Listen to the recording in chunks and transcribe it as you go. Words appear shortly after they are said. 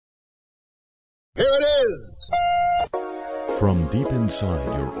Here it is! From deep inside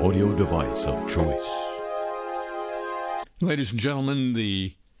your audio device of choice. Ladies and gentlemen,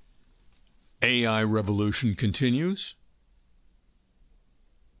 the AI revolution continues.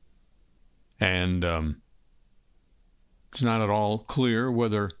 And it's not at all clear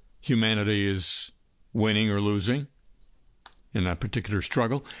whether humanity is winning or losing in that particular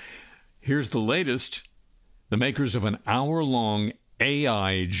struggle. Here's the latest. The makers of an hour-long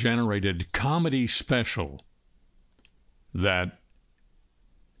AI-generated comedy special that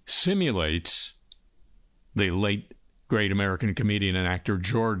simulates the late great American comedian and actor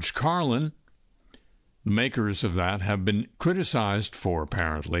George Carlin. The makers of that have been criticized for,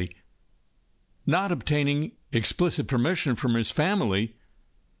 apparently, not obtaining explicit permission from his family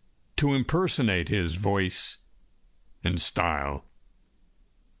to impersonate his voice and style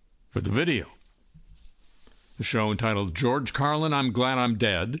for the video. The show, entitled George Carlin, I'm Glad I'm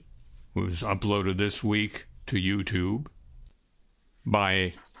Dead, was uploaded this week to YouTube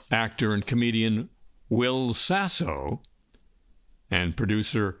by actor and comedian Will Sasso and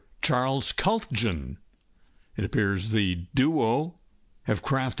producer Charles Kultgen. It appears the duo have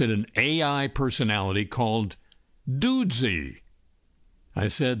crafted an AI personality called Dudesy. I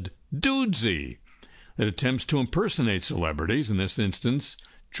said Dudesy, that attempts to impersonate celebrities, in this instance,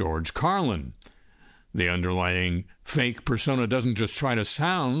 George Carlin. The underlying fake persona doesn't just try to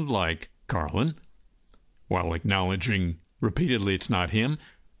sound like Carlin, while acknowledging repeatedly it's not him,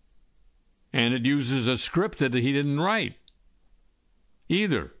 and it uses a script that he didn't write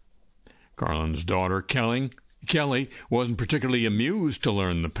either. Carlin's daughter, Kelly, wasn't particularly amused to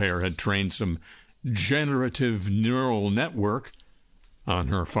learn the pair had trained some generative neural network on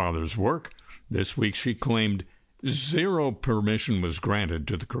her father's work. This week she claimed zero permission was granted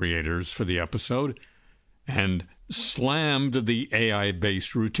to the creators for the episode and slammed the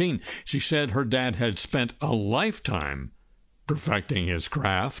AI-based routine. She said her dad had spent a lifetime perfecting his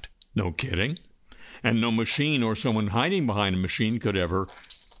craft, no kidding, and no machine or someone hiding behind a machine could ever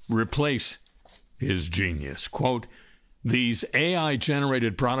replace his genius. Quote, these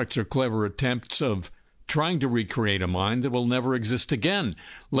AI-generated products are clever attempts of trying to recreate a mind that will never exist again.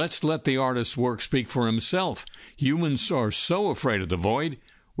 Let's let the artist's work speak for himself. Humans are so afraid of the void,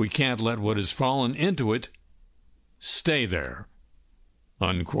 we can't let what has fallen into it stay there.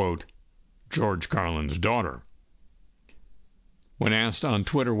 Unquote. George Carlin's daughter. When asked on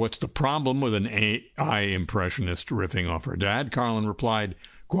Twitter what's the problem with an AI impressionist riffing off her dad, Carlin replied,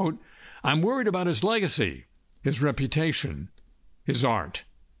 quote, I'm worried about his legacy, his reputation, his art.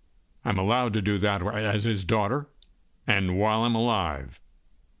 I'm allowed to do that as his daughter and while I'm alive.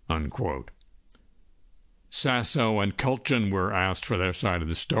 Unquote. Sasso and Kultgen were asked for their side of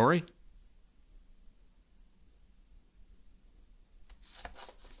the story.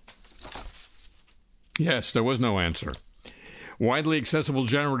 Yes, there was no answer. Widely accessible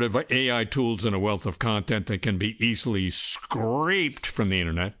generative AI tools and a wealth of content that can be easily scraped from the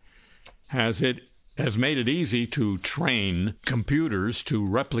internet has made it easy to train computers to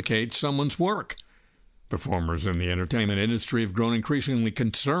replicate someone's work. Performers in the entertainment industry have grown increasingly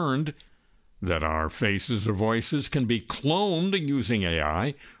concerned that our faces or voices can be cloned using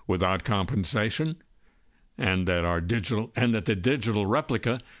AI without compensation, and that the digital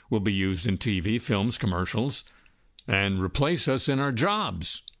replica will be used in TV, films, commercials, and replace us in our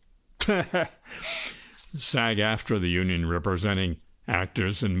jobs. SAG-AFTRA, the union representing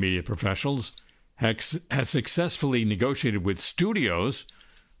actors and media professionals, has successfully negotiated with studios,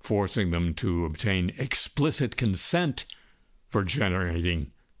 forcing them to obtain explicit consent for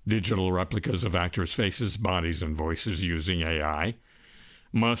generating digital replicas of actors' faces, bodies, and voices using AI,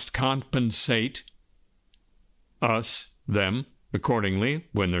 must compensate them accordingly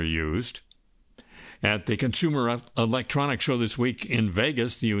when they're used. At the Consumer Electronics Show this week in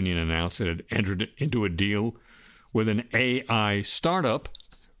Vegas, the union announced that it entered into a deal with an AI startup,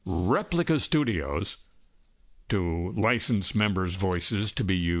 Replica Studios, to license members' voices to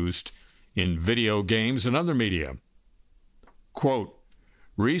be used in video games and other media. Quote,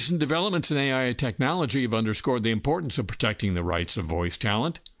 recent developments in AI technology have underscored the importance of protecting the rights of voice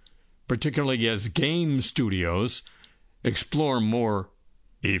talent, particularly as game studios explore more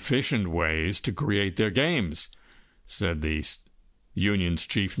efficient ways to create their games, said the union's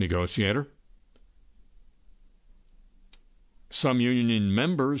chief negotiator. Some union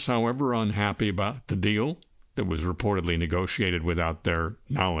members, however, are unhappy about the deal that was reportedly negotiated without their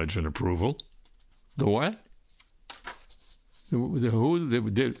knowledge and approval. The what?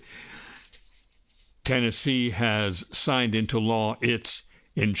 Tennessee has signed into law its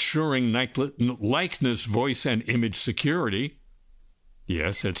Ensuring Likeness, Voice, and Image Security.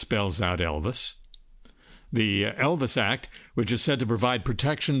 Yes, it spells out Elvis. the Elvis Act, which is said to provide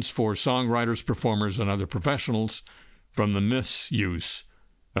protections for songwriters, performers, and other professionals from the misuse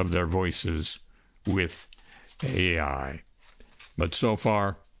of their voices with AI. But so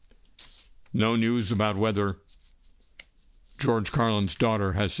far, no news about whether George Carlin's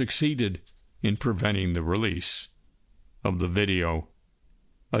daughter has succeeded in preventing the release of the video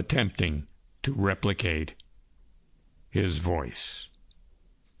attempting to replicate his voice.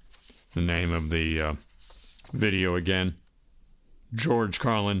 The name of the video again, George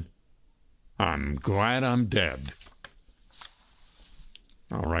Carlin, I'm Glad I'm Dead.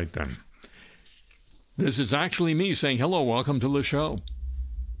 All right, then. This is actually me saying hello, welcome to the show.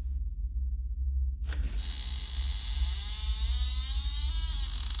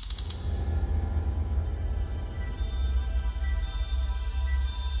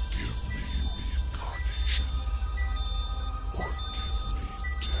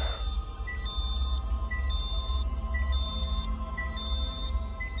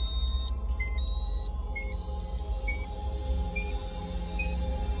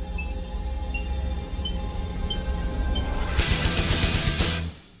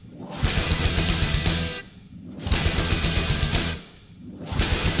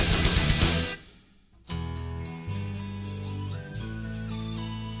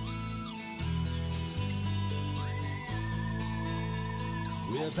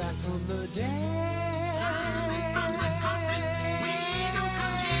 Back from the dead,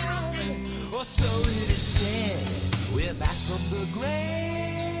 or so it is said. We're back from the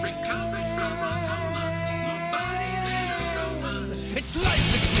grave, recovered from a coma, more body than a Roman. It's life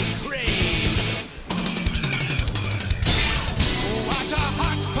that we crave. Watch our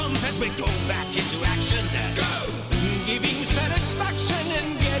hearts pump as we go back into action. Go, giving satisfaction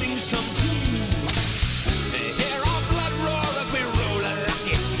and getting some too. Hear our blood roar as we roll a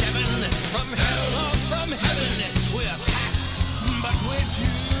lucky seven from hell or from heaven. We're past, but we're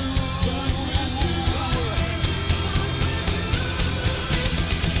due.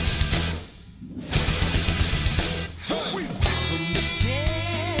 We're back from the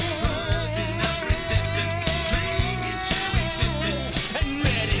dead, burning up resistance, clinging to existence, and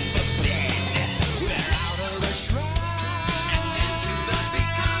ready for bed. We're out of the shroud and into the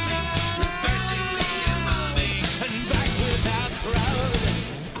becoming, reversing the embalming, and back with our crowd.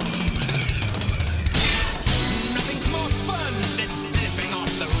 Nothing's more fun than sniffing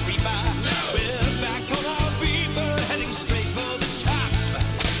off the reaper. We're back on our beaver, heading straight for the top.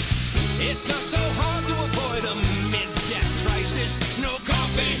 It's not so hard to avoid a mid-death crisis. No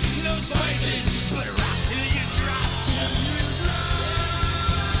coffee, no spices, but rock till you drop.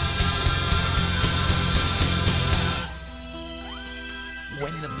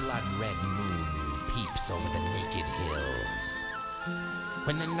 When the blood-red moon peeps over the naked hills,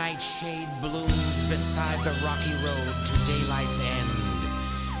 when the nightshade blooms beside the rocky road to daylight's end,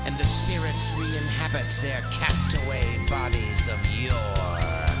 and the spirits re-inhabit their castaway bodies of yore.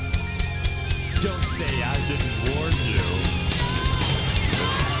 Don't say I didn't warn you.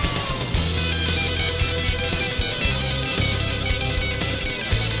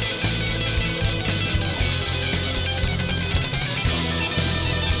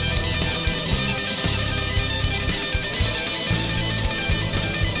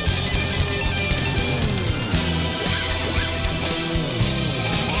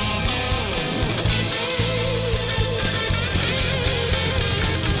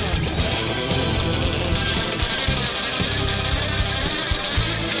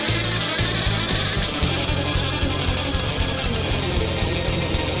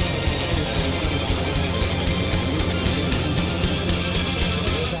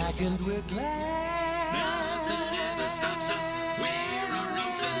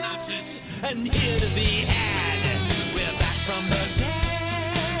 And here to be had, we're back from the dead.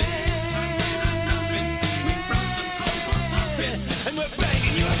 We brought some cold for popping, and we're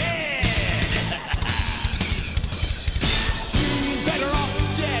banging your head. Better off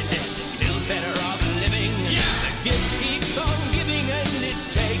dead, still better off living. The gift keeps on giving, and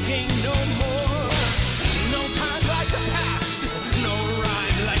it's taking no more. No time like the past, no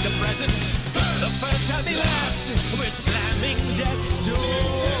rhyme like the present. The first shall be last, we're slamming death's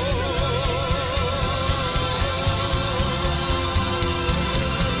door.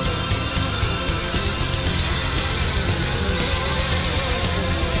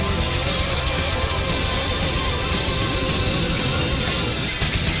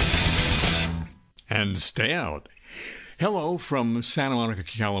 And stay out. Hello from Santa Monica,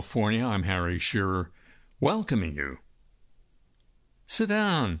 California. I'm Harry Shearer, welcoming you. Sit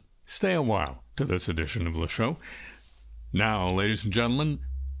down. Stay a while to this edition of the show. Now, ladies and gentlemen,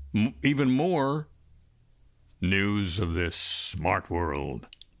 even more news of this smart world.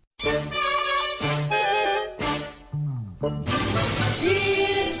 It's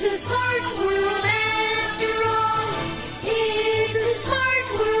a smart world after all. It's a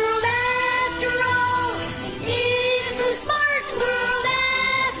smart world after all. It's a smart world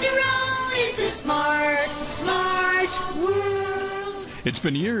after all. It's a smart world. It's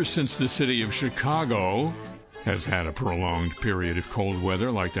been years since the city of Chicago has had a prolonged period of cold weather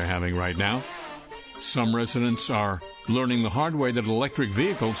like they're having right now. Some residents are learning the hard way that electric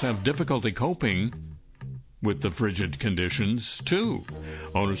vehicles have difficulty coping with the frigid conditions, too.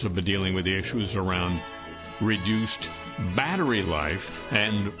 Owners have been dealing with the issues around reduced battery life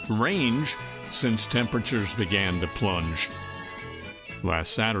and range since temperatures began to plunge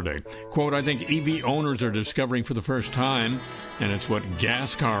last Saturday. Quote, I think EV owners are discovering for the first time, and it's what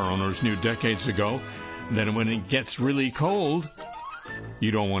gas car owners knew decades ago, that when it gets really cold, you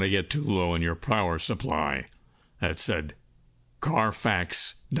don't want to get too low in your power supply. That said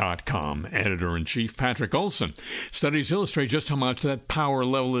Carfax.com editor-in-chief Patrick Olson. Studies illustrate just how much that power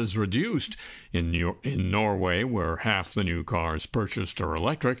level is reduced. In Norway, where half the new cars purchased are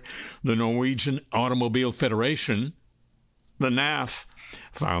electric, the Norwegian Automobile Federation, the NAF,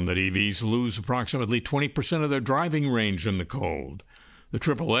 found that EVs lose approximately 20% of their driving range in the cold. The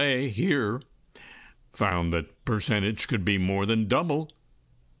AAA here found that percentage could be more than double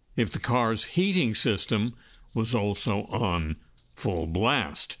if the car's heating system was also on full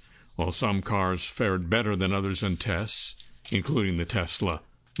blast. While some cars fared better than others in tests, including the Tesla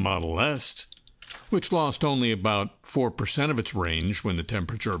Model S, which lost only about 4% of its range when the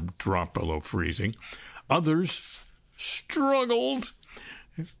temperature dropped below freezing, others struggled.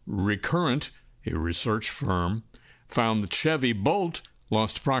 Recurrent, a research firm, found that Chevy Bolt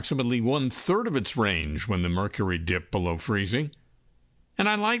lost approximately one-third of its range when the mercury dipped below freezing. And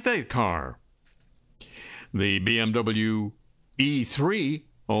I like that car. The BMW E3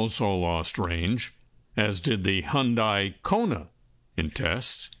 also lost range, as did the Hyundai Kona in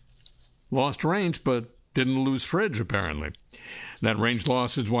tests. Lost range, but didn't lose fridge, apparently. That range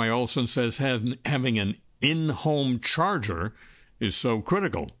loss is why Olson says having an in-home charger is so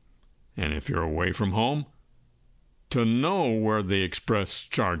critical. And if you're away from home, to know where the express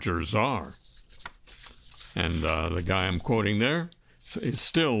chargers are. And the guy I'm quoting there is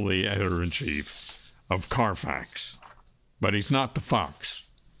still the editor-in-chief of Carfax. But he's not the fox.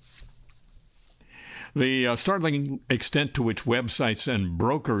 The startling extent to which websites and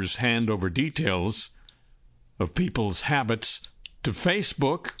brokers hand over details of people's habits to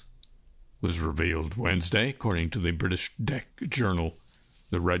Facebook was revealed Wednesday, according to the British tech journal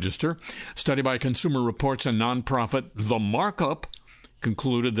The Register. A study by Consumer Reports and nonprofit The Markup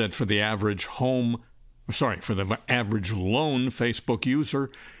concluded that for the average loan Facebook user,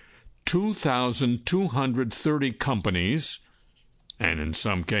 2,230 companies, and in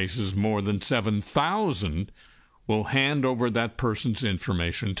some cases more than 7,000, will hand over that person's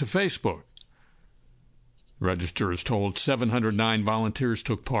information to Facebook. The Register is told 709 volunteers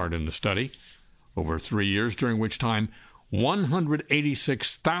took part in the study over 3 years, during which time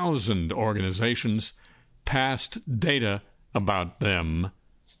 186,000 organizations passed data about them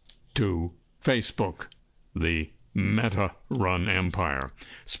to Facebook, the Meta-run empire.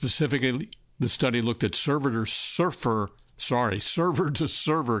 Specifically, the study looked at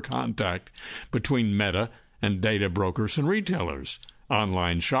server-to-server contact between Meta and data brokers and retailers.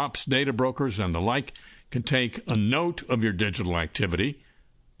 Online shops, data brokers, and the like can take a note of your digital activity,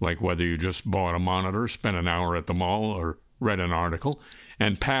 like whether you just bought a monitor, spent an hour at the mall, or read an article,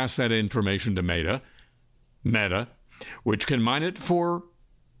 and pass that information to Meta, which can mine it for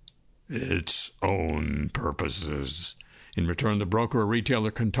its own purposes. In return, the broker or retailer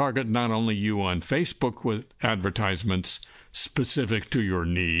can target not only you on Facebook with advertisements specific to your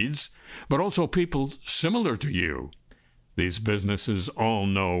needs, but also people similar to you. These businesses all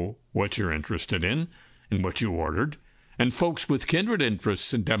know what you're interested in and what you ordered, and folks with kindred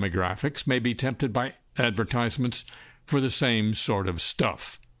interests and demographics may be tempted by advertisements for the same sort of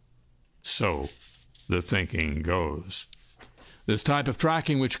stuff. So the thinking goes. This type of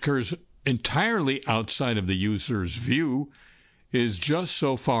tracking, which occurs entirely outside of the user's view, is just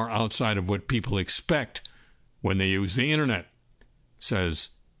so far outside of what people expect when they use the internet, says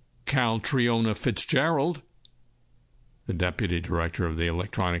Caltriona Fitzgerald, the deputy director of the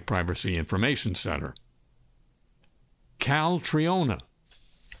Electronic Privacy Information Center. Caltriona.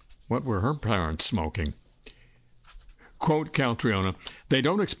 What were her parents smoking? Quote Caltriona, they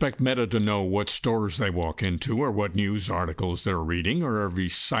don't expect Meta to know what stores they walk into or what news articles they're reading or every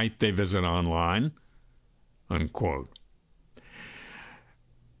site they visit online. Unquote.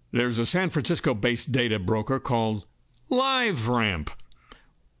 There's a San Francisco-based data broker called LiveRamp,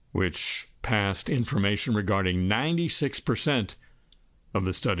 which passed information regarding 96% of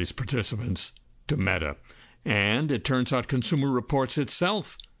the study's participants to Meta. And it turns out Consumer Reports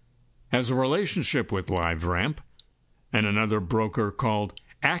itself has a relationship with LiveRamp, and another broker called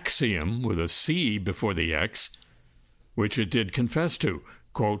Axiom, with a C before the X, which it did confess to.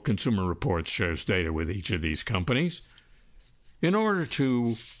 Quote, Consumer Reports shares data with each of these companies in order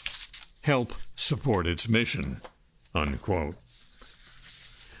to help support its mission, unquote.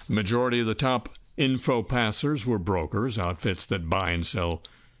 The majority of the top info passers were brokers, outfits that buy and sell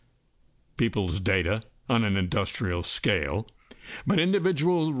people's data on an industrial scale. But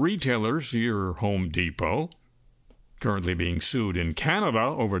individual retailers, your Home Depot, currently being sued in Canada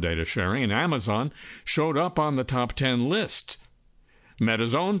over data sharing, and Amazon showed up on the top 10 lists.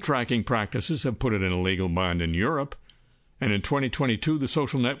 Meta's own tracking practices have put it in a legal bind in Europe, and in 2022 the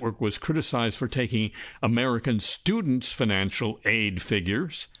social network was criticized for taking American students' financial aid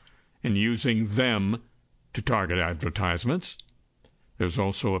figures and using them to target advertisements. There's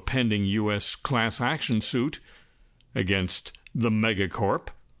also a pending U.S. class action suit against the megacorp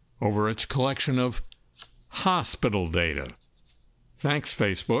over its collection of hospital data. Thanks,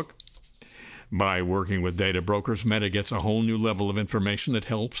 Facebook. By working with data brokers, Meta gets a whole new level of information that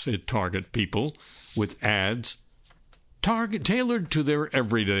helps it target people with ads tailored to their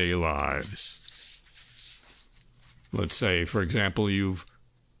everyday lives. Let's say, for example, you've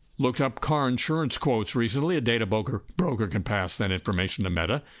looked up car insurance quotes recently. A data broker can pass that information to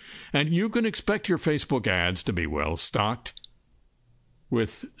Meta, and you can expect your Facebook ads to be well stocked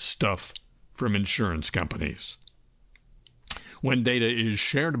with stuff from insurance companies. When data is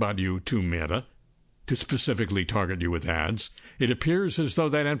shared about you to Meta to specifically target you with ads, it appears as though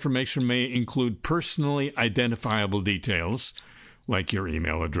that information may include personally identifiable details, like your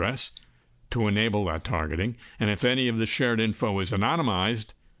email address, to enable that targeting. And if any of the shared info is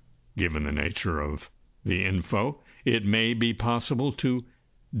anonymized, given the nature of the info, it may be possible to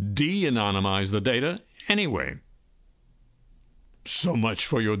de-anonymize the data anyway. So much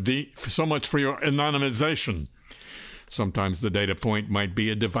for your anonymization. Sometimes the data point might be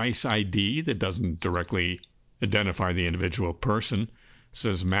a device ID that doesn't directly identify the individual person,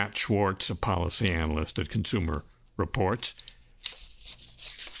 says Matt Schwartz, a policy analyst at Consumer Reports.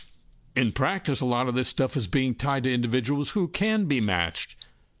 In practice, a lot of this stuff is being tied to individuals who can be matched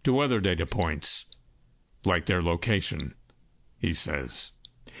to other data points, like their location, he says.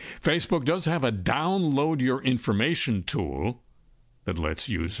 Facebook does have a download your information tool that lets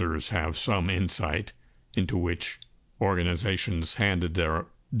users have some insight into which organizations handed their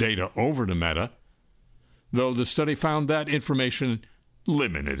data over to Meta, though the study found that information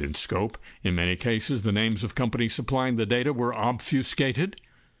limited in scope. In many cases, the names of companies supplying the data were obfuscated,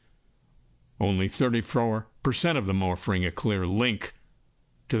 only 34% of them offering a clear link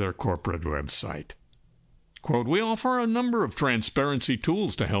to their corporate website. Quote, we offer a number of transparency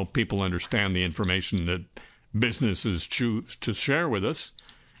tools to help people understand the information that businesses choose to share with us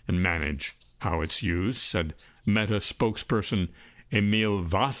and manage how it's used, said Meta spokesperson Emil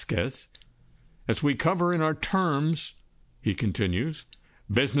Vasquez. As we cover in our terms, he continues,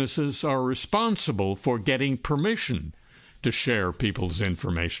 businesses are responsible for getting permission to share people's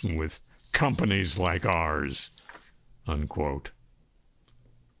information with companies like ours, unquote.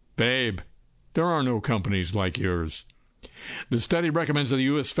 Babe, there are no companies like yours. The study recommends that the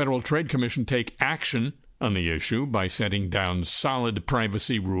U.S. Federal Trade Commission take action on the issue by setting down solid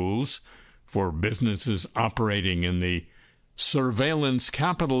privacy rules for businesses operating in the surveillance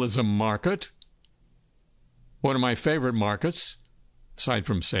capitalism market, one of my favorite markets, aside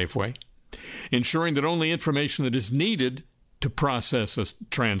from Safeway, ensuring that only information that is needed to process a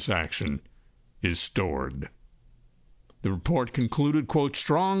transaction is stored. The report concluded, quote,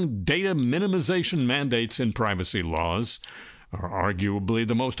 strong data minimization mandates in privacy laws are arguably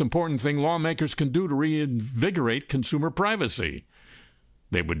the most important thing lawmakers can do to reinvigorate consumer privacy.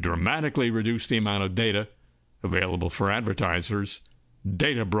 They would dramatically reduce the amount of data available for advertisers,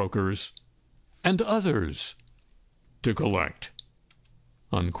 data brokers, and others to collect,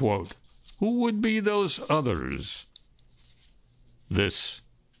 unquote. Who would be those others? This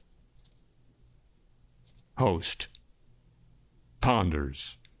host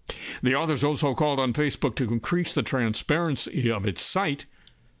ponders. The authors also called on Facebook to increase the transparency of its site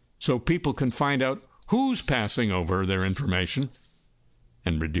so people can find out who's passing over their information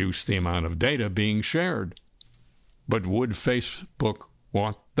and reduce the amount of data being shared. But would Facebook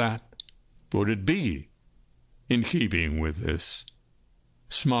want that? Would it be in keeping with this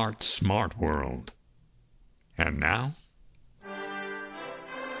smart world? And now,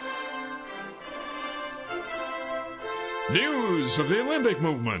 News of the Olympic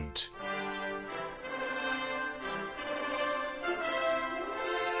movement.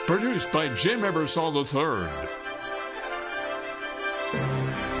 Produced by Jim Ebersol III.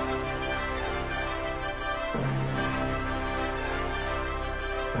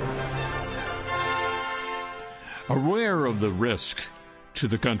 Aware of the risk to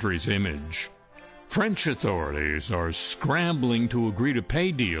the country's image, French authorities are scrambling to agree to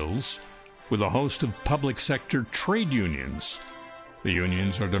pay deals with a host of public sector trade unions. The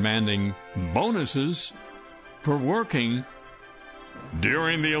unions are demanding bonuses for working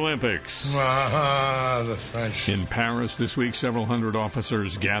during the Olympics. The French. In Paris this week, several hundred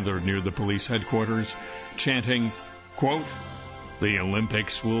officers gathered near the police headquarters, chanting, quote, "The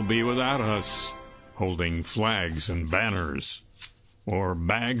Olympics will be without us," holding flags and banners, or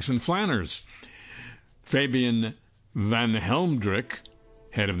bags and flanners. Fabian Van Helmdrick,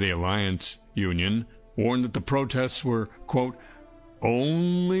 head of the Alliance Union, warned that the protests were, quote,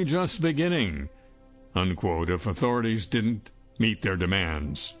 "only just beginning," unquote, if authorities didn't meet their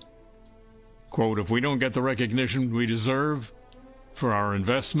demands. Quote, "If we don't get the recognition we deserve for our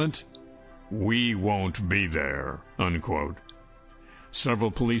investment, we won't be there," unquote.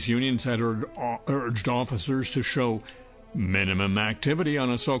 Several police unions had urged officers to show minimum activity on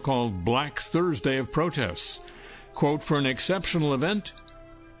a so-called Black Thursday of protests. Quote, "For an exceptional event,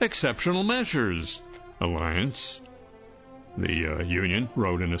 exceptional measures." Alliance, the union,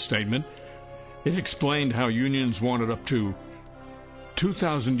 wrote in a statement. It explained how unions wanted up to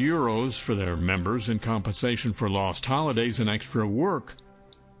 2,000 euros for their members in compensation for lost holidays and extra work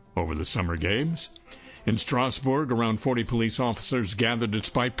over the summer games. In Strasbourg, around 40 police officers gathered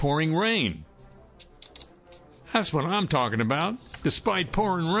despite pouring rain. That's what I'm talking about, despite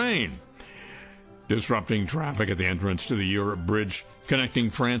pouring rain. Disrupting traffic at the entrance to the Europe Bridge connecting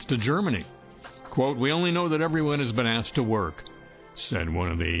France to Germany. Quote, "We only know that everyone has been asked to work," said one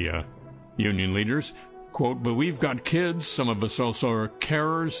of the union leaders. Quote, "But we've got kids, some of us also are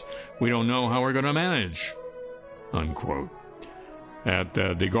carers. We don't know how we're going to manage," unquote. At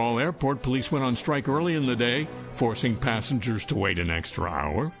de Gaulle Airport, police went on strike early in the day, forcing passengers to wait an extra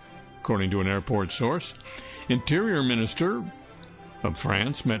hour, according to an airport source. Interior Minister of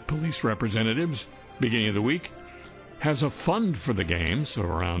France met police representatives beginning of the week, has a fund for the games of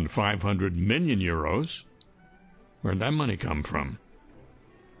around 500 million euros. Where'd that money come from?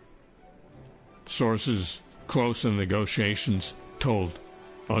 Sources close in negotiations told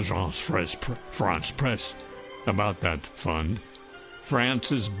Agence France Presse about that fund.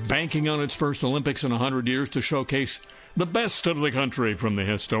 France is banking on its first Olympics in 100 years to showcase the best of the country, from the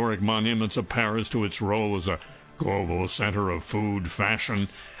historic monuments of Paris to its role as a global center of food, fashion,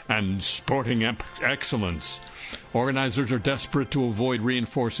 and sporting excellence. Organizers are desperate to avoid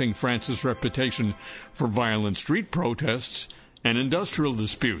reinforcing France's reputation for violent street protests and industrial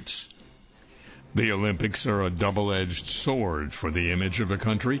disputes. The Olympics are a double-edged sword for the image of a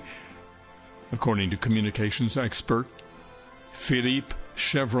country, according to communications expert Philippe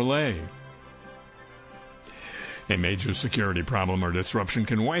Chevrolet. A major security problem or disruption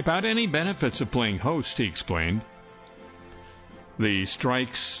can wipe out any benefits of playing host, he explained. The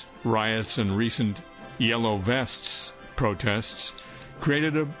strikes, riots, and recent Yellow Vests protests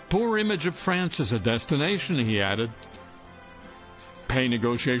created a poor image of France as a destination, he added. Pay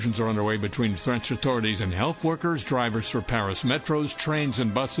negotiations are underway between French authorities and health workers, drivers for Paris metros, trains,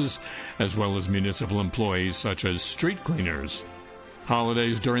 and buses, as well as municipal employees such as street cleaners.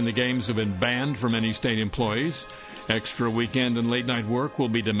 Holidays during the games have been banned for many state employees. Extra weekend and late-night work will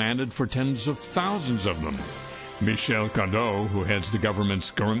be demanded for tens of thousands of them. Michel Cadeau, who heads the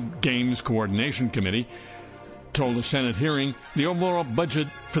government's Games Coordination Committee, told a Senate hearing the overall budget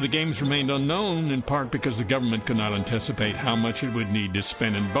for the games remained unknown, in part because the government could not anticipate how much it would need to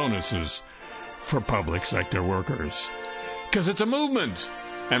spend in bonuses for public sector workers. Because it's a movement,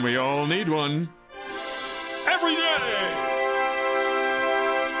 and we all need one every day.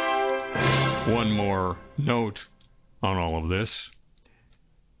 One more note on all of this.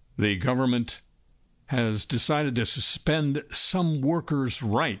 The government has decided to suspend some workers'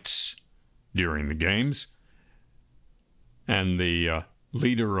 rights during the games. And the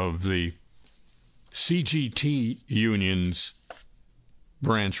leader of the CGT union's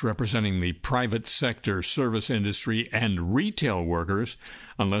branch representing the private sector, service industry, and retail workers,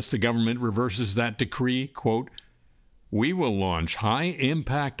 unless the government reverses that decree, quote, "We will launch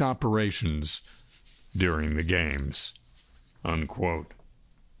high-impact operations during the games," unquote.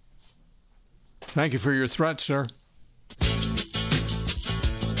 Thank you for your threat, sir.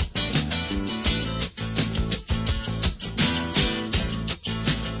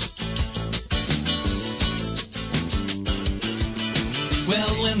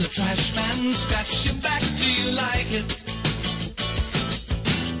 Well, when the trash man scratches your back, do you like it?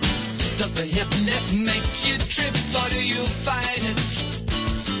 Does the hip lip make you trip, or do you fight it?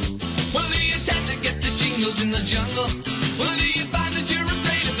 Well, do you tend to get the jingles in the jungle? Well, do you find that you're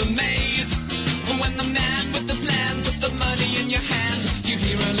afraid of the maze? When the man with the plan puts the money in your hand, do you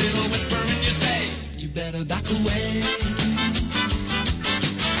hear a little whisper and you say, you better back away?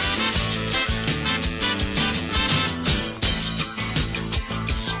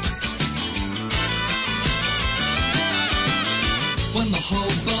 When the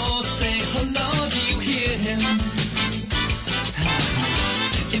hobo say hello, do you hear him?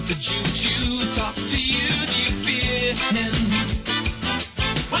 If a Jew talk to you, do you fear him?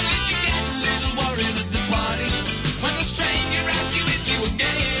 Well, did you get a little worried at the party when the stranger asked you if you were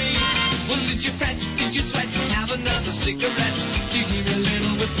gay? Well, did you fret, did you sweat, and have another cigarette? Do you hear a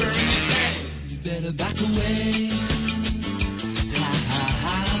little whisper and you say, you better back away?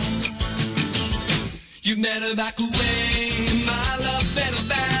 You better back away, my love, better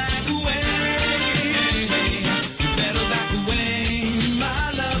back away. You better back away,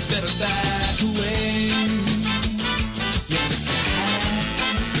 my love, better back away. Yes,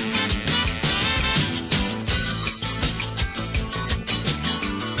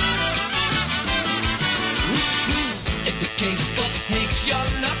 if the casebook hates your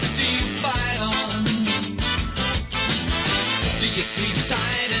luck, do you fight on? Do you sleep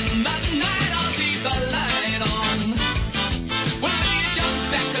tight in the night or leave the light on? Well, do you jump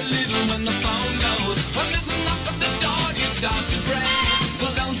back a little when the phone goes? When there's a knock at the door, do you start to pray?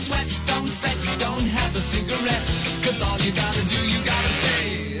 Well, don't sweat, don't fret, don't have a cigarette, 'cause all you gotta do, you gotta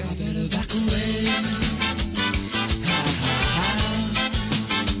say, I better back away.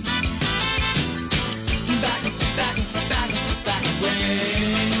 Back away.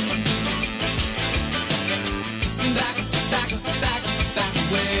 Back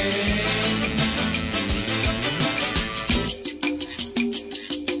away.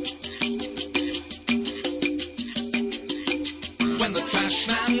 When the trash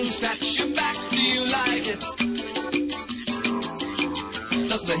man scratches your back, do you like it?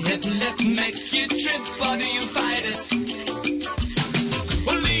 Does the hip lip make you trip, or do you fight it?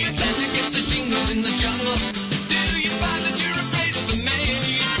 Well, do you tend to get the jingles in the jungle? Do you find that you're afraid of the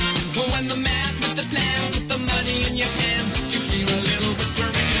maze? Well, when the man with the plan put the money in your hand, do you feel a little whisper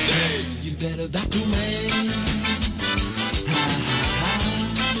and you say, you better back away?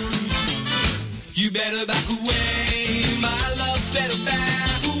 You better back away, my love, better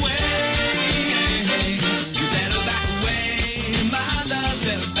back away. You better back away, my love,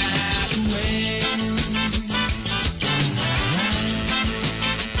 better back away.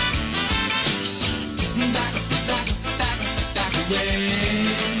 Back away.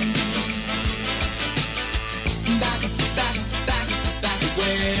 Back away.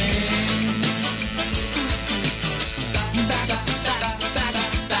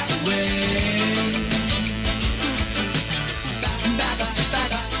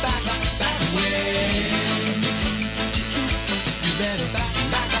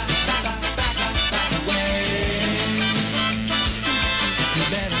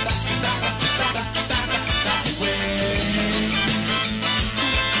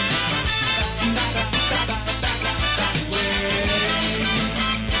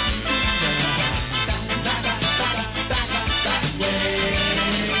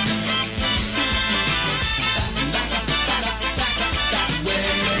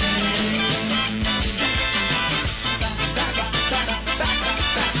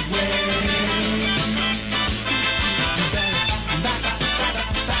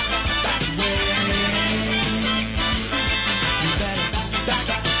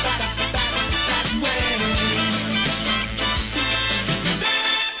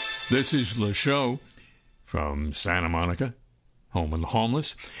 This is Le Show from Santa Monica, home of the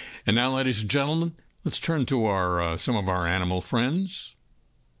homeless. And now, ladies and gentlemen, let's turn to our some of our animal friends.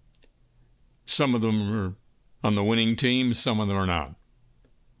 Some of them are on the winning team, some of them are not.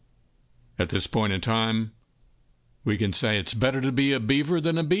 At this point in time, we can say it's better to be a beaver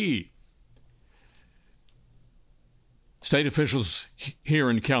than a bee. State officials here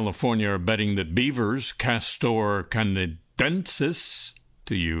in California are betting that beavers, Castor canadensis,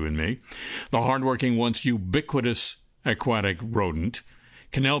 to you and me, the hardworking, once ubiquitous aquatic rodent,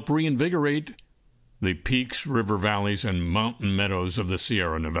 can help reinvigorate the peaks, river valleys, and mountain meadows of the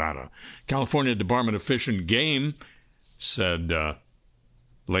Sierra Nevada. California Department of Fish and Game said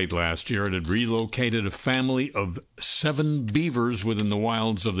late last year it had relocated a family of 7 beavers within the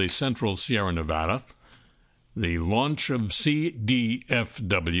wilds of the central Sierra Nevada. The launch of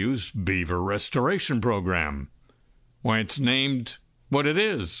CDFW's Beaver Restoration Program. Why, it's named what it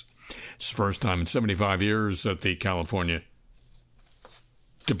is. It's the first time in 75 years that the California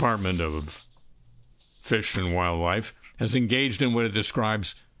Department of Fish and Wildlife has engaged in what it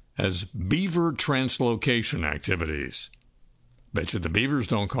describes as beaver translocation activities. Bet you the beavers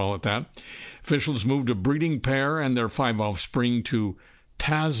don't call it that. Officials moved a breeding pair and their 5 offspring to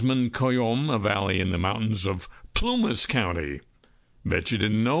Tasman-Coyom, a valley in the mountains of Plumas County. Bet you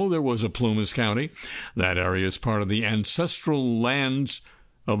didn't know there was a Plumas County. That area is part of the ancestral lands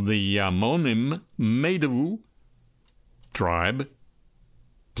of the Yamonim Medu tribe,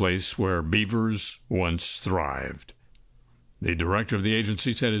 place where beavers once thrived. The director of the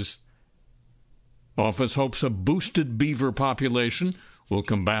agency said his office hopes a boosted beaver population will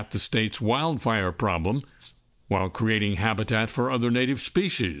combat the state's wildfire problem while creating habitat for other native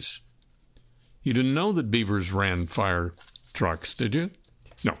species. You didn't know that beavers ran fire trucks, did you?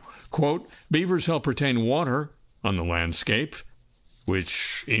 No. Quote, beavers help retain water on the landscape,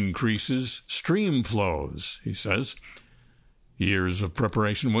 which increases stream flows, he says. Years of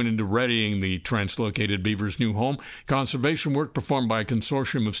preparation went into readying the translocated beaver's new home. Conservation work performed by a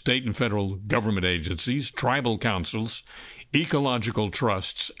consortium of state and federal government agencies, tribal councils, ecological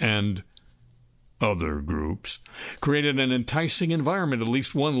trusts, and other groups created an enticing environment. At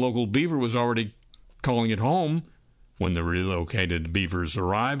least one local beaver was already calling it home when the relocated beavers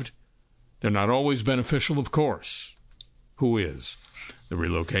arrived. They're not always beneficial, of course. Who is? The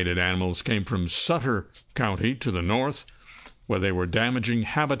relocated animals came from Sutter County to the north, where they were damaging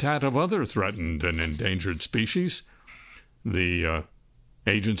habitat of other threatened and endangered species. The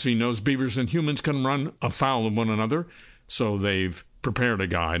agency knows beavers and humans can run afoul of one another, so they've prepared a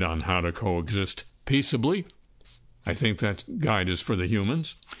guide on how to coexist peaceably. I think that guide is for the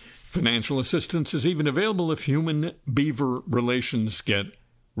humans. Financial assistance is even available if human-beaver relations get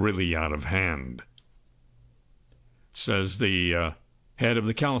really out of hand. Says the head of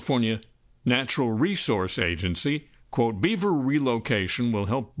the California Natural Resource Agency, quote, beaver relocation will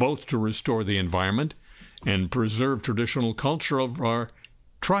help both to restore the environment and preserve traditional culture of our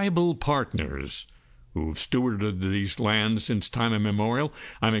tribal partners who've stewarded these lands since time immemorial.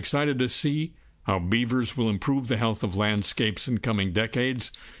 I'm excited to see how beavers will improve the health of landscapes in coming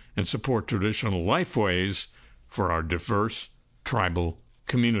decades and support traditional lifeways for our diverse tribal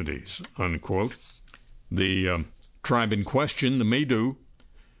communities, unquote. The tribe in question, the Medu,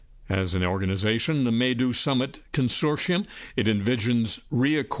 as an organization, the Medu Summit Consortium, it envisions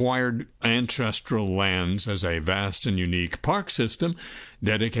reacquired ancestral lands as a vast and unique park system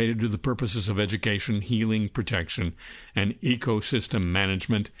dedicated to the purposes of education, healing, protection, and ecosystem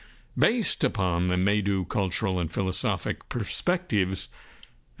management based upon the Medu cultural and philosophic perspectives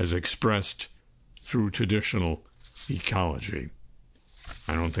as expressed through traditional ecology.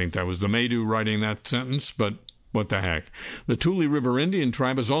 I don't think that was the Medu writing that sentence, but what the heck. The Tule River Indian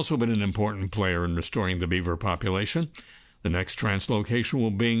tribe has also been an important player in restoring the beaver population. The next translocation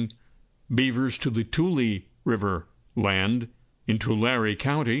will bring beavers to the Tule River land in Tulare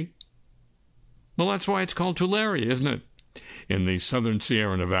County. Well, that's why it's called Tulare, isn't it? In the southern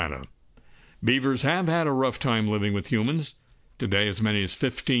Sierra Nevada. Beavers have had a rough time living with humans. Today, as many as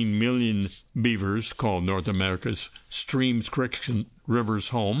 15 million beavers call North America's streams, creeks, and rivers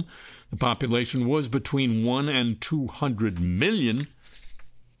home. The population was between 1 and 200 million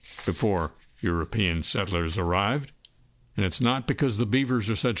before European settlers arrived. And it's not because the beavers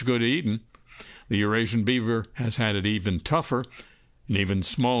are such good eating. The Eurasian beaver has had it even tougher, an even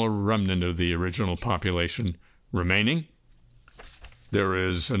smaller remnant of the original population remaining. There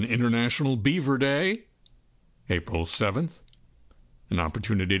is an International Beaver Day, April 7th, an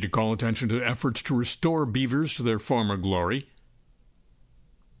opportunity to call attention to efforts to restore beavers to their former glory.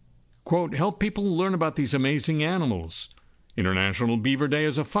 Quote, help people learn about these amazing animals. International Beaver Day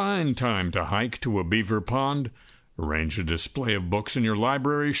is a fine time to hike to a beaver pond, arrange a display of books in your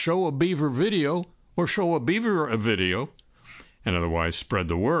library, show a beaver video, or show a beaver a video, and otherwise spread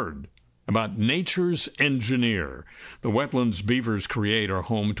the word about nature's engineer. The wetlands beavers create are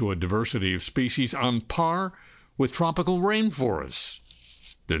home to a diversity of species on par with tropical rainforests.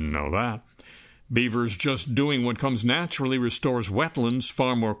 Didn't know that. Beavers just doing what comes naturally restores wetlands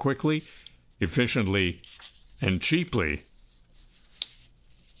far more quickly, efficiently, and cheaply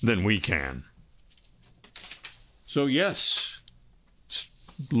than we can. So yes,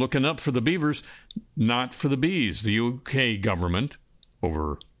 looking up for the beavers, not for the bees. The UK government,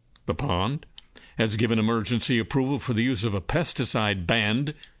 over the pond, has given emergency approval for the use of a pesticide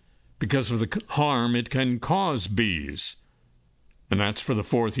banned because of the harm it can cause bees. And that's for the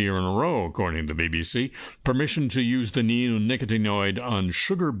 4th year in a row, according to the BBC. Permission to use the neonicotinoid on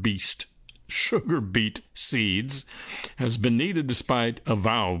sugar beet sugar beet seeds has been needed despite a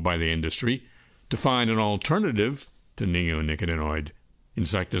vow by the industry to find an alternative to neonicotinoid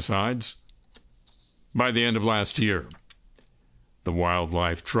insecticides. By the end of last year, the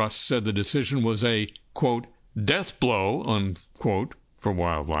Wildlife Trust said the decision was a, quote, death blow, unquote, for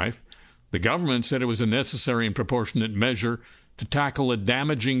wildlife. The government said it was a necessary and proportionate measure to tackle a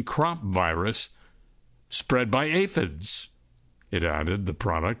damaging crop virus spread by aphids. It added the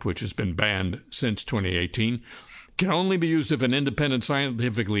product, which has been banned since 2018, can only be used if an independent,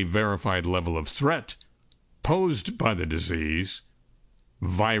 scientifically verified level of threat posed by the disease,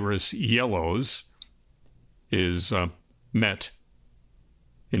 virus yellows, is met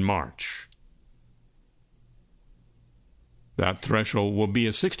in March. That threshold will be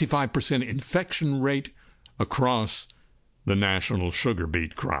a 65% infection rate across the national sugar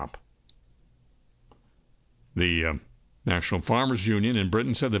beet crop. The National Farmers Union in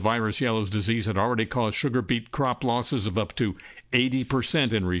Britain said the virus yellows disease had already caused sugar beet crop losses of up to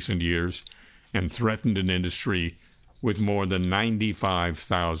 80% in recent years and threatened an industry with more than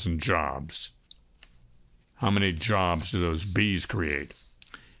 95,000 jobs. How many jobs do those bees create?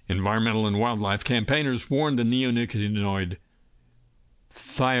 Environmental and wildlife campaigners warned the neonicotinoid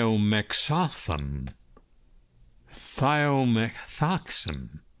thiomyxoxam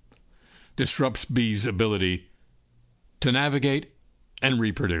disrupts bees' ability to navigate and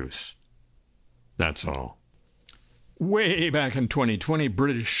reproduce. That's all. Way back in 2020,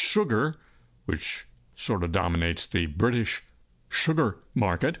 British Sugar, which sort of dominates the British sugar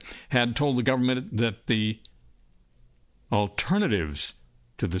market, had told the government that the alternatives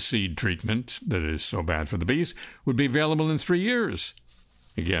to the seed treatment that is so bad for the bees would be available in 3 years.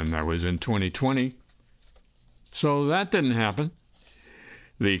 Again, that was in 2020. So that didn't happen.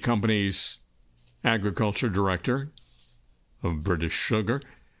 The company's agriculture director of British Sugar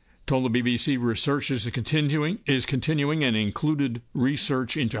told the BBC research is continuing and included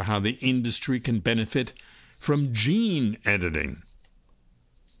research into how the industry can benefit from gene editing.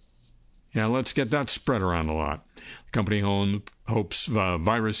 Yeah, let's get that spread around a lot. The company hopes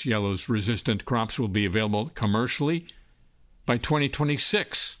virus yellows resistant crops will be available commercially by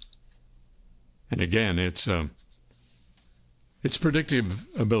 2026. And again, its predictive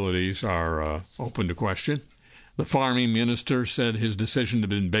abilities are open to question. The farming minister said his decision had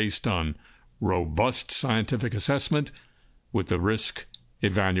been based on robust scientific assessment with the risk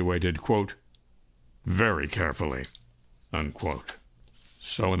evaluated, quote, very carefully, unquote.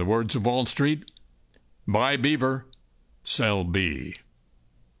 So in the words of Wall Street, buy beaver, sell bee.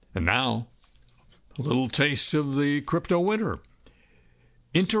 And now, a little taste of the crypto winter.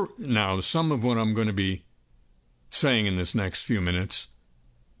 Now, some of what I'm going to be saying in this next few minutes,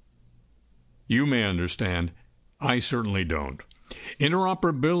 you may understand. I certainly don't.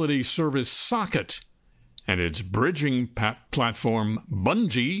 Interoperability service Socket and its bridging platform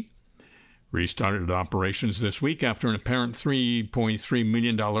Bungee restarted operations this week after an apparent $3.3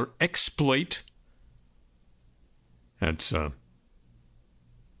 million exploit. That's a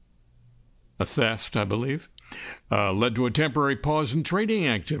theft, I believe, led to a temporary pause in trading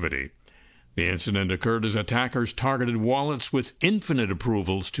activity. The incident occurred as attackers targeted wallets with infinite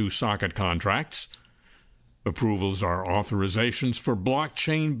approvals to Socket contracts. Approvals are authorizations for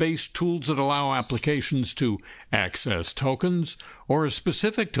blockchain-based tools that allow applications to access tokens or a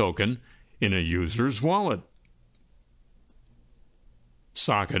specific token in a user's wallet.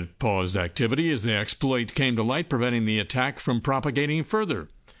 Socket paused activity as the exploit came to light, preventing the attack from propagating further.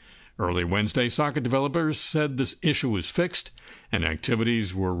 Early Wednesday, Socket developers said this issue was fixed and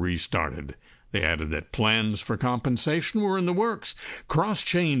activities were restarted. They added that plans for compensation were in the works.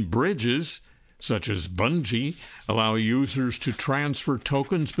 Cross-chain bridges such as Bungee, allow users to transfer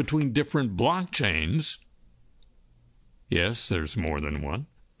tokens between different blockchains. Yes, there's more than one,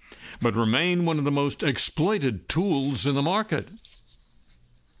 but remain one of the most exploited tools in the market,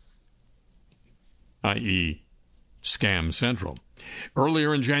 i.e., Scam Central.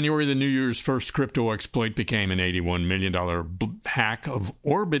 Earlier in January, the New Year's first crypto exploit became an $81 million hack of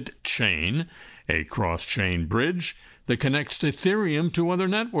Orbit Chain, a cross-chain bridge that connects Ethereum to other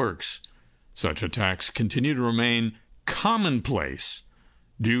networks. Such attacks continue to remain commonplace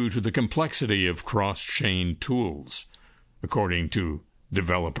due to the complexity of cross-chain tools, according to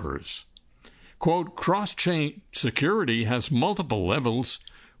developers. Quote, cross-chain security has multiple levels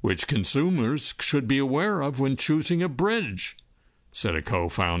which consumers should be aware of when choosing a bridge, said a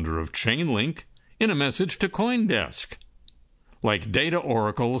co-founder of Chainlink in a message to CoinDesk. Like data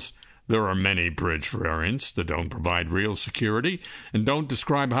oracles, there are many bridge variants that don't provide real security and don't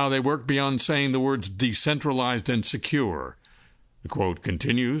describe how they work beyond saying the words decentralized and secure. The quote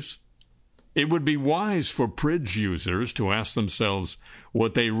continues, It would be wise for bridge users to ask themselves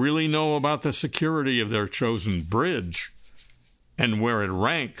what they really know about the security of their chosen bridge and where it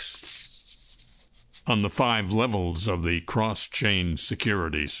ranks on the 5 levels of the cross-chain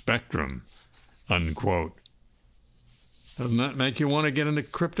security spectrum, unquote. Doesn't that make you want to get into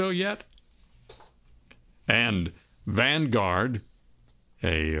crypto yet? And Vanguard,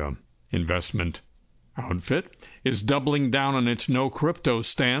 a investment outfit, is doubling down on its no crypto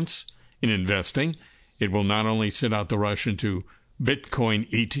stance in investing. It will not only sit out the rush into Bitcoin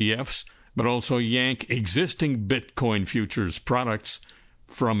ETFs, but also yank existing Bitcoin futures products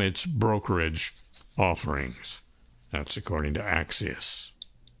from its brokerage offerings. That's according to Axios.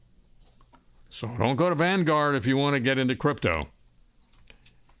 So don't go to Vanguard if you want to get into crypto.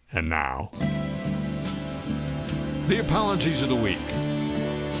 And now, the apologies of the week.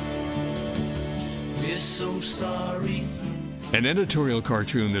 We're so sorry. An editorial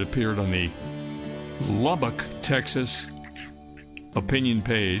cartoon that appeared on the Lubbock, Texas opinion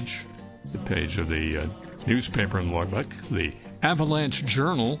page, the page of the newspaper in Lubbock, the Avalanche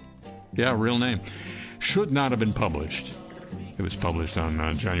Journal, yeah, real name, should not have been published. It was published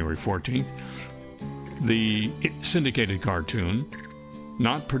on January 14th. The syndicated cartoon,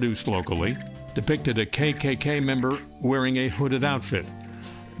 not produced locally, depicted a KKK member wearing a hooded outfit.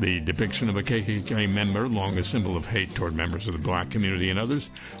 The depiction of a KKK member, long a symbol of hate toward members of the black community and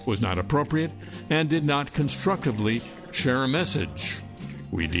others, was not appropriate and did not constructively share a message.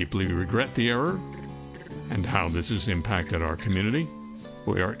 We deeply regret the error and how this has impacted our community.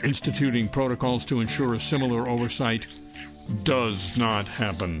 We are instituting protocols to ensure a similar oversight does not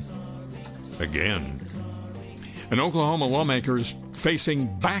happen again. An Oklahoma lawmaker is facing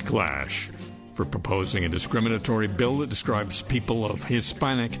backlash for proposing a discriminatory bill that describes people of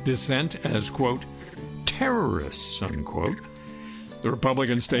Hispanic descent as, quote, terrorists, unquote. The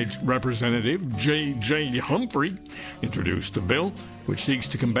Republican state representative, J.J. Humphrey, introduced the bill, which seeks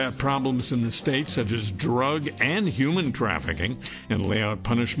to combat problems in the state such as drug and human trafficking and lay out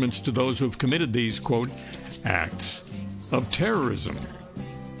punishments to those who have committed these, quote, acts of terrorism.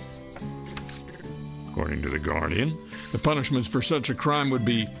 According to The Guardian, the punishments for such a crime would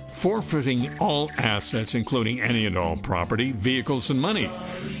be forfeiting all assets, including any and all property, vehicles, and money,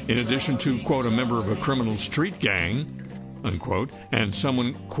 in addition to, quote, a member of a criminal street gang, unquote, and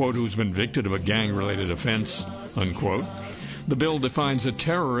someone, quote, who's been convicted of a gang-related offense, unquote. The bill defines a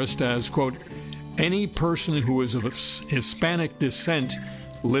terrorist as, quote, any person who is of Hispanic descent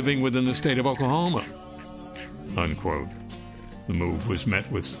living within the state of Oklahoma, unquote. The move was met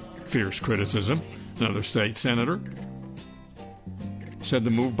with fierce criticism. Another state senator said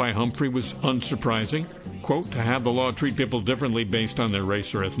the move by Humphrey was unsurprising. Quote, to have the law treat people differently based on their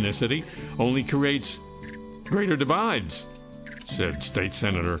race or ethnicity only creates greater divides, said State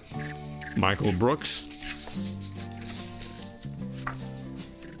Senator Michael Brooks.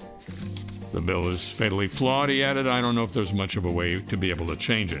 The bill is fatally flawed, he added. I don't know if there's much of a way to be able to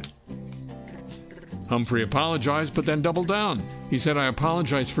change it. Humphrey apologized, but then doubled down. He said, I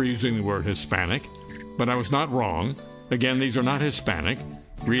apologize for using the word Hispanic, but I was not wrong. Again, these are not Hispanic.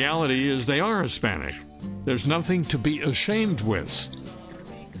 Reality is they are Hispanic. There's nothing to be ashamed with,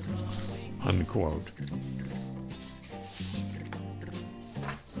 unquote.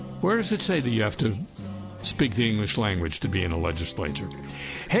 Where does it say that you have to speak the English language to be in a legislature?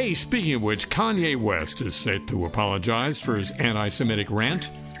 Hey, speaking of which, Kanye West is set to apologize for his anti-Semitic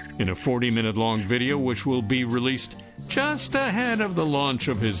rant in a 40-minute long video, which will be released just ahead of the launch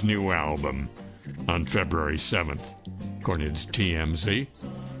of his new album on February 7th, according to TMZ.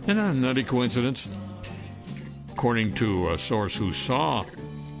 And a nutty coincidence. According to a source who saw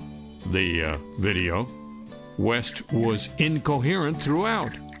the video, West was incoherent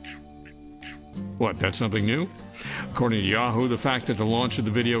throughout. What, that's something new? According to Yahoo, the fact that the launch of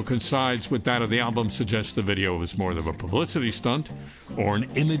the video coincides with that of the album suggests the video was more of a publicity stunt or an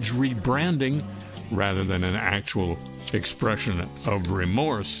image rebranding rather than an actual expression of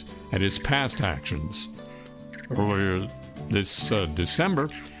remorse at his past actions. Earlier this December,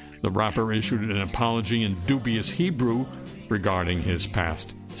 the rapper issued an apology in dubious Hebrew regarding his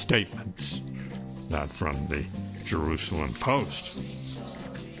past statements. That from the Jerusalem Post.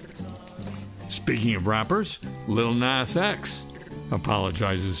 Speaking of rappers, Lil Nas X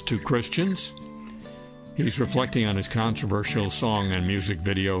apologizes to Christians. He's reflecting on his controversial song and music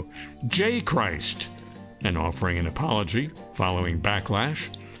video, J Christ, and offering an apology following backlash.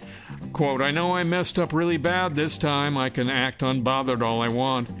 Quote, I know I messed up really bad this time. I can act unbothered all I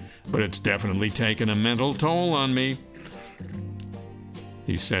want, but it's definitely taken a mental toll on me.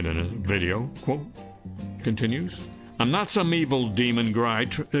 He said in a video, quote, continues, I'm not some evil demon guy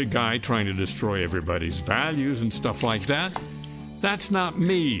trying to destroy everybody's values and stuff like that. That's not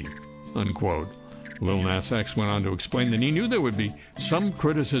me," unquote. Lil Nas X went on to explain that he knew there would be some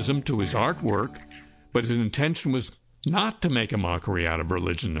criticism to his artwork, but his intention was not to make a mockery out of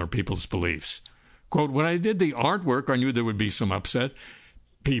religion or people's beliefs. Quote, "When I did the artwork, I knew there would be some upset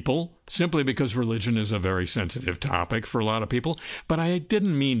people, simply because religion is a very sensitive topic for a lot of people, but I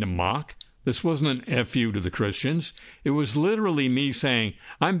didn't mean to mock. This wasn't an FU to the Christians. It was literally me saying,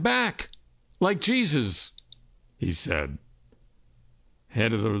 'I'm back, like Jesus,'" he said.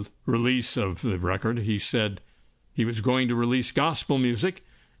 Ahead of the release of the record, he said he was going to release gospel music,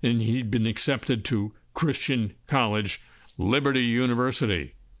 and he'd been accepted to Christian college, Liberty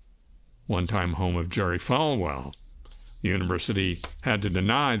University, one-time home of Jerry Falwell. The university had to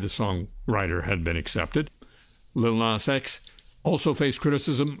deny the songwriter had been accepted. Lil Nas X also faced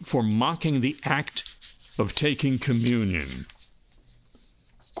criticism for mocking the act of taking communion.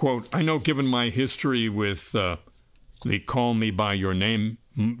 Quote, "I know given my history with the Call Me By Your Name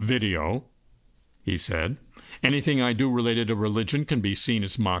video," he said, "anything I do related to religion can be seen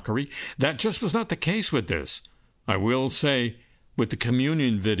as mockery. That just was not the case with this. I will say, with the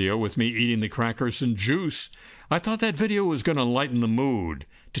communion video with me eating the crackers and juice, I thought that video was going to lighten the mood,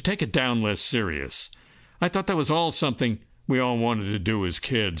 to take it down less serious. I thought that was all something we all wanted to do as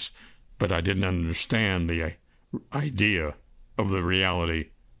kids, but I didn't understand the idea of the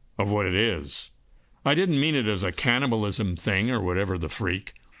reality of what it is. I didn't mean it as a cannibalism thing or whatever the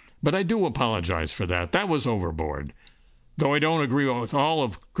freak, but I do apologize for that. That was overboard. Though I don't agree with all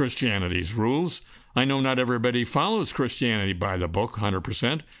of Christianity's rules, I know not everybody follows Christianity by the book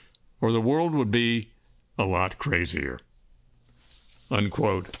 100%, or the world would be a lot crazier."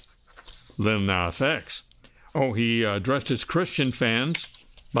 Unquote. Lil Nas X. Oh, he addressed his Christian fans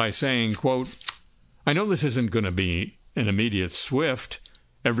by saying, quote, "I know this isn't going to be an immediate swift,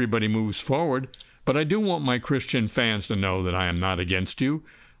 everybody moves forward, but I do want my Christian fans to know that I am not against you.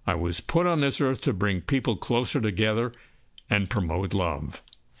 I was put on this earth to bring people closer together and promote love.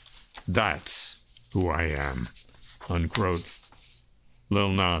 That's who I am." Unquote.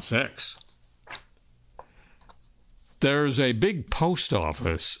 Lil Nas X. There's a big post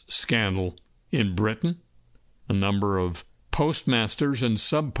office scandal in Britain. A number of postmasters and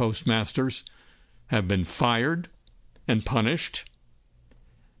sub-postmasters have been fired and punished.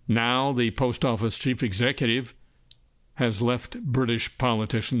 Now the post office chief executive has left British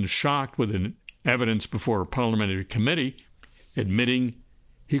politicians shocked with an evidence before a parliamentary committee, admitting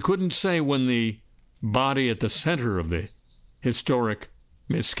he couldn't say when the body at the center of the historic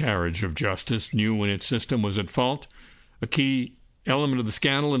miscarriage of justice knew when its system was at fault. A key element of the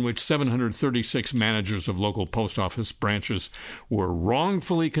scandal in which 736 managers of local post office branches were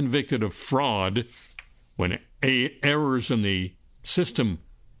wrongfully convicted of fraud when errors in the system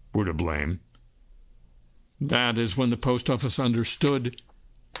were to blame. That is when the post office understood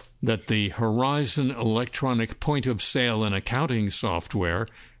that the Horizon electronic point-of-sale and accounting software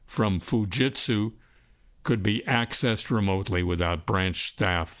from Fujitsu could be accessed remotely without branch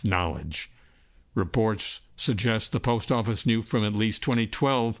staff knowledge. Reports suggest the post office knew from at least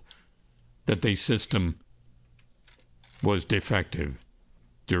 2012 that the system was defective.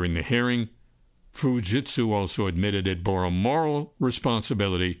 During the hearing, Fujitsu also admitted it bore a moral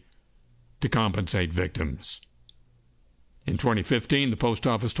responsibility to compensate victims. In 2015, the post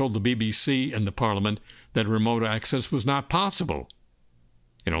office told the BBC and the Parliament that remote access was not possible.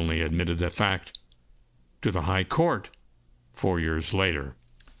 It only admitted that fact to the High Court 4 years later.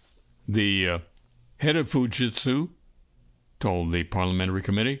 The head of Fujitsu told the parliamentary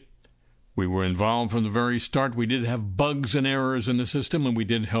committee, "We were involved from the very start. We did have bugs and errors in the system, and we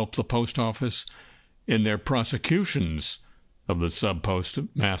did help the post office in their prosecutions of the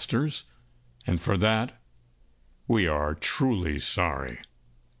sub-postmasters, and for that, we are truly sorry."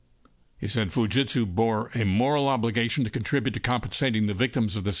 He said Fujitsu bore a moral obligation to contribute to compensating the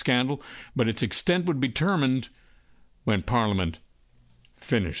victims of the scandal, but its extent would be determined when Parliament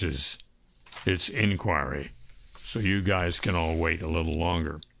finishes its inquiry. So you guys can all wait a little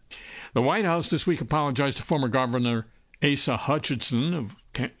longer. The White House this week apologized to former Governor Asa Hutchinson of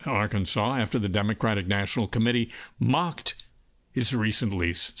Arkansas after the Democratic National Committee mocked his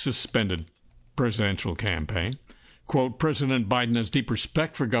recently suspended presidential campaign. Quote, "President Biden has deep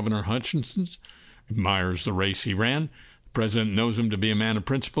respect for Governor Hutchinson, admires the race he ran. The president knows him to be a man of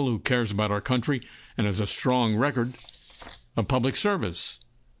principle who cares about our country and has a strong record of public service."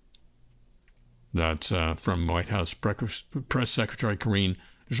 That's from White House Press Secretary Karine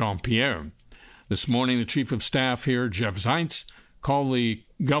Jean-Pierre. This morning, the Chief of Staff here, Jeff Zients, called the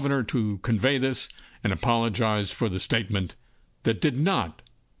governor to convey this and apologized for the statement that did not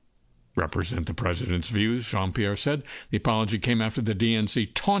represent the president's views, Jean-Pierre said. The apology came after the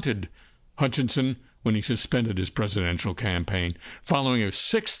DNC taunted Hutchinson when he suspended his presidential campaign following a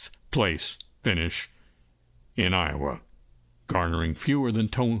sixth-place finish in Iowa, garnering fewer than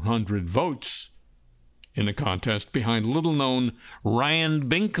 200 votes in the contest behind little-known Ryan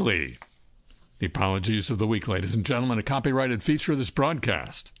Binkley. The apologies of the week, ladies and gentlemen, a copyrighted feature of this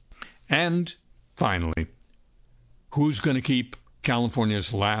broadcast. And finally, who's going to keep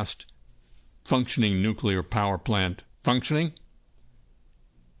California's last functioning nuclear power plant functioning?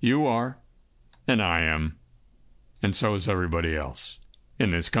 You are, and I am, and so is everybody else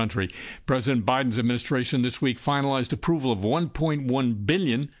in this country. President Biden's administration this week finalized approval of $1.1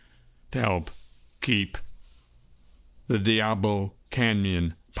 billion to help keep the Diablo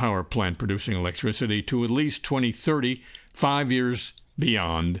Canyon power plant producing electricity to at least 2030, 5 years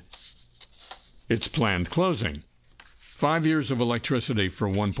beyond its planned closing. 5 years of electricity for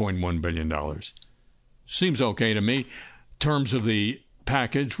 $1.1 billion. Seems okay to me. Terms of the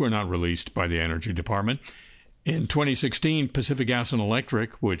package were not released by the Energy Department. In 2016, Pacific Gas and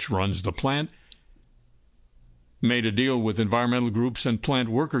Electric, which runs the plant, made a deal with environmental groups and plant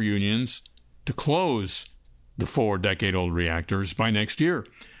worker unions to close the 4-decade-old reactors by next year.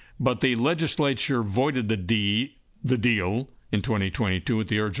 But the legislature voided the deal in 2022 at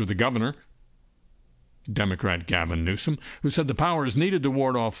the urge of the governor, Democrat Gavin Newsom, who said the power is needed to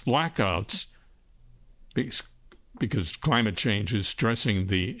ward off blackouts because climate change is stressing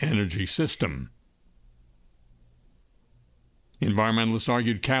the energy system. Environmentalists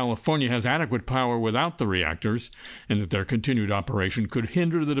argued California has adequate power without the reactors and that their continued operation could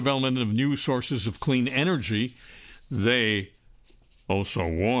hinder the development of new sources of clean energy. They also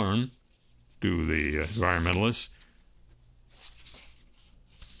warn, to the environmentalists,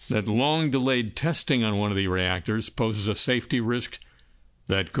 that long-delayed testing on one of the reactors poses a safety risk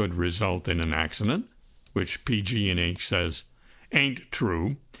that could result in an accident, which PG&E says ain't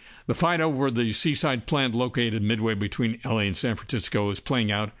true. The fight over the seaside plant located midway between LA and San Francisco is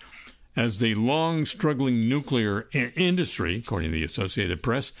playing out as the long-struggling nuclear industry, according to the Associated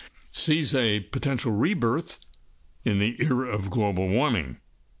Press, sees a potential rebirth in the era of global warming.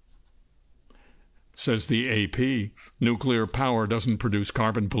 Says the AP, nuclear power doesn't produce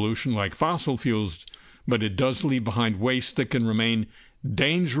carbon pollution like fossil fuels, but it does leave behind waste that can remain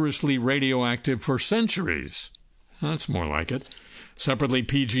dangerously radioactive for centuries. That's more like it. Separately,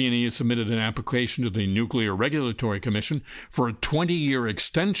 PG&E has submitted an application to the Nuclear Regulatory Commission for a 20-year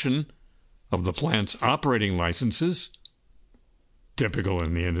extension of the plant's operating licenses, typical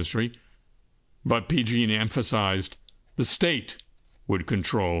in the industry, but PG&E emphasized the state would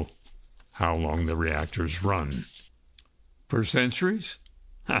control how long the reactors run. For centuries?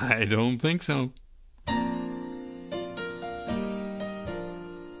 I don't think so.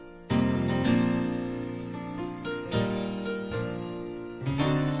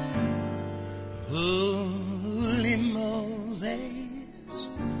 Holy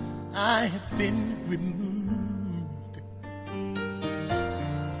Moses, I have been removed.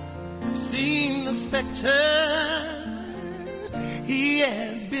 I've seen the specter, he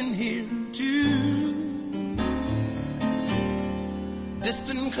has been here too.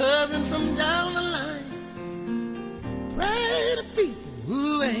 Distant cousin from down the line, pray to people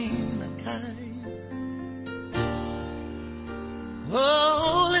who ain't my kind.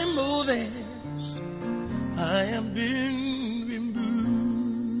 Holy Moses, I have been removed.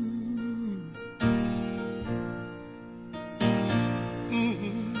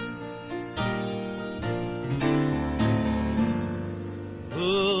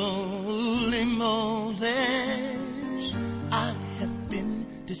 Holy Moses, I have been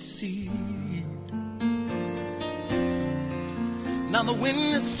deceived. Now the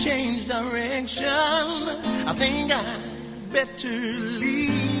wind has changed direction. I think I better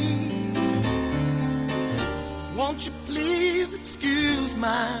leave. Won't you please excuse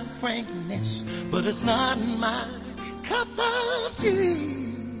my frankness, but it's not my cup of tea.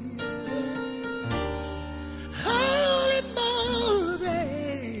 Holy Moses,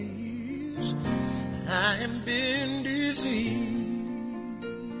 I am been deceived.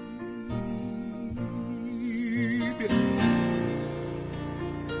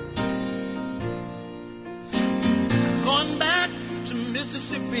 Going back to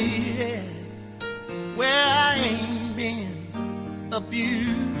Mississippi, yeah, where I ain't been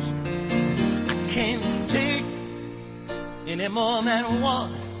abused. I can't take any more than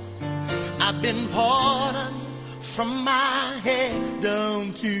water. I've been poured from my head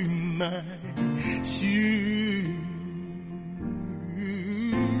down to my shoes.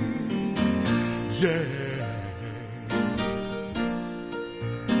 yeah.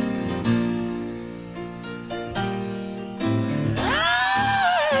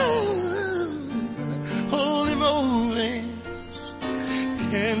 Holy Moses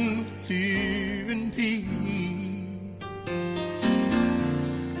can live in peace.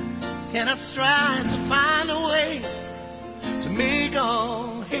 And I tried to find a way to make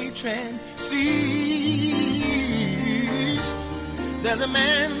all hatred cease. There's a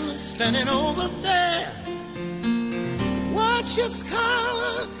man standing over there. What's his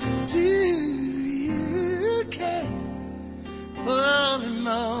color? Do you care? Holy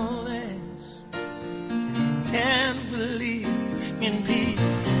Moses can believe in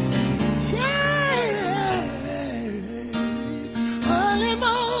peace. Yeah. Holy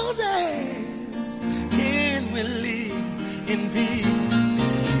Moses can believe in peace.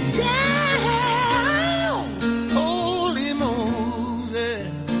 Yeah. Holy Moses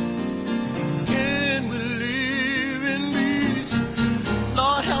can believe in peace.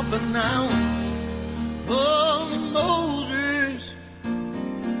 Lord, help us now. Holy Moses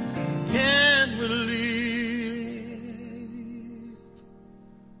can believe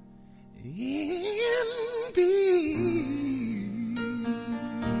in peace.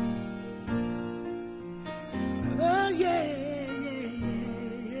 Oh yeah,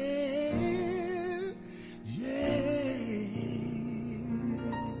 yes.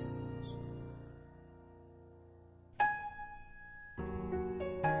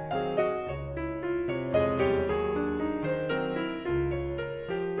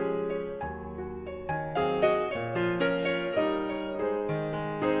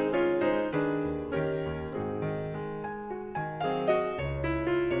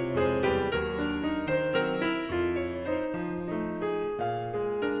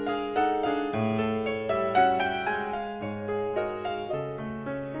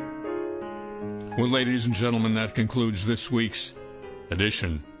 Well, ladies and gentlemen, that concludes this week's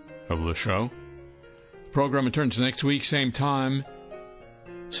edition of the show. The program returns next week, same time,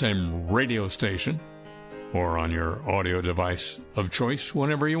 same radio station, or on your audio device of choice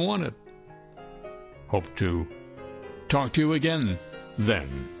whenever you want it. Hope to talk to you again then.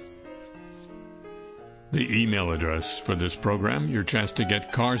 The email address for this program, your chance to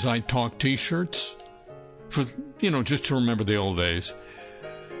get Cars I Talk t-shirts, for, just to remember the old days.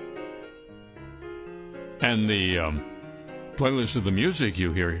 And the playlist of the music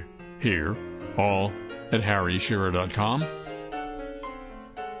you hear here, all at harryshearer.com.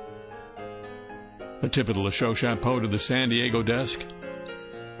 A tip of the show chapeau to the San Diego desk,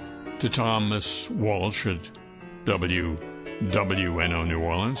 to Thomas Walsh at WWNO New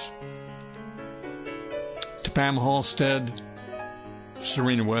Orleans, to Pam Halstead,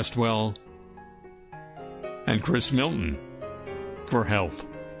 Serena Westwell, and Chris Milton for help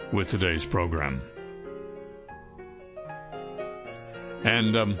with today's program.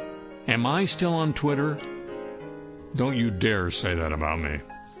 And, am I still on Twitter? Don't you dare say that about me.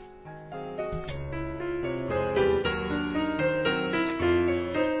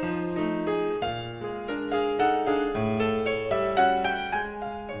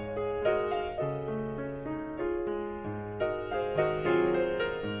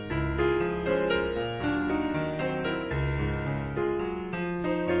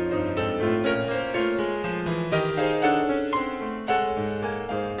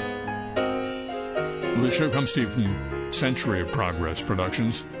 The show comes to you from Century of Progress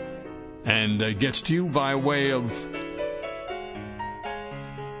Productions and gets to you by way of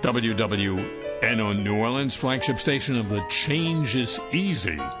WWNO New Orleans, flagship station of the Change is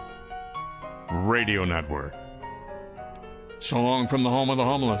Easy radio network. So long from the home of the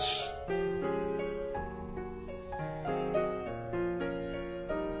homeless.